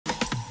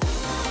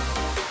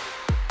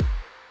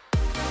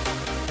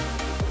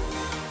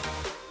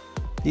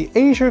The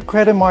Asia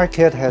credit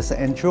market has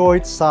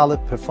enjoyed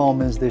solid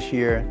performance this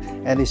year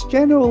and is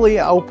generally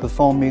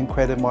outperforming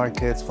credit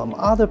markets from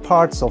other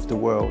parts of the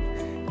world.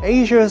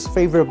 Asia's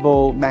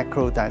favorable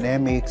macro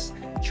dynamics,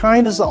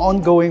 China's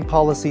ongoing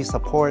policy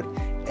support,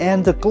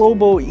 and the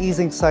global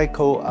easing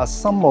cycle are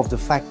some of the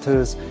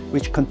factors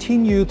which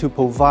continue to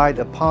provide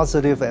a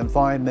positive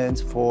environment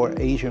for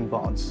Asian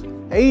bonds.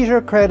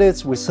 Asia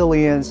credit's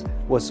resilience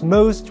was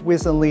most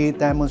recently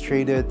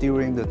demonstrated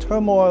during the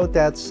turmoil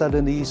that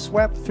suddenly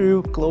swept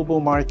through global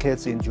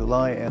markets in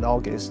July and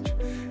August.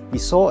 We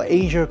saw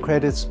Asia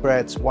credit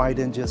spreads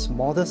widen just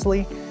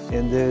modestly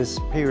in this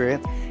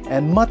period,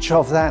 and much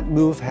of that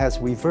move has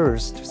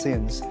reversed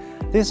since.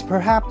 This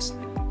perhaps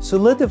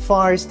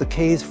solidifies the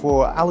case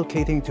for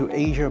allocating to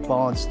Asia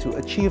bonds to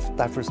achieve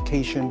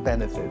diversification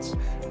benefits,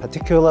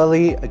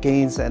 particularly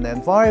against an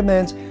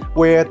environment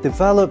where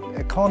developed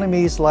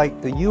economies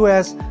like the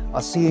US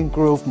are seeing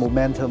growth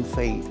momentum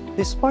fade.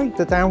 Despite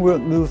the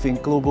downward move in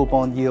global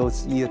bond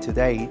yields year to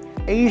date,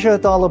 Asia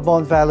dollar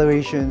bond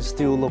valuations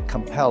still look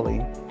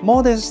compelling.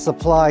 Modest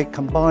supply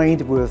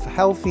combined with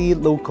healthy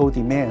local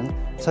demand,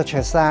 such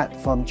as that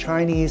from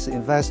Chinese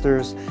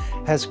investors,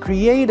 has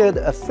created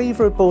a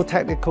favorable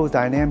technical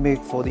dynamic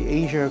for the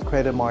Asia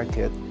credit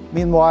market.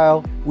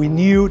 Meanwhile,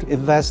 renewed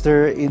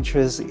investor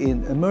interest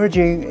in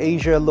emerging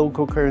Asia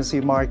local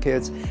currency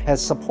markets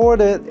has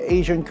supported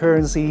Asian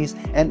currencies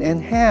and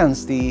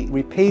enhanced the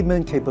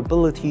repayment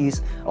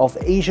capabilities of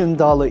Asian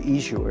dollar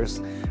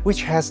issuers,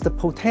 which has the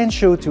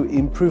potential to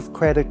improve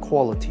credit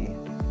quality.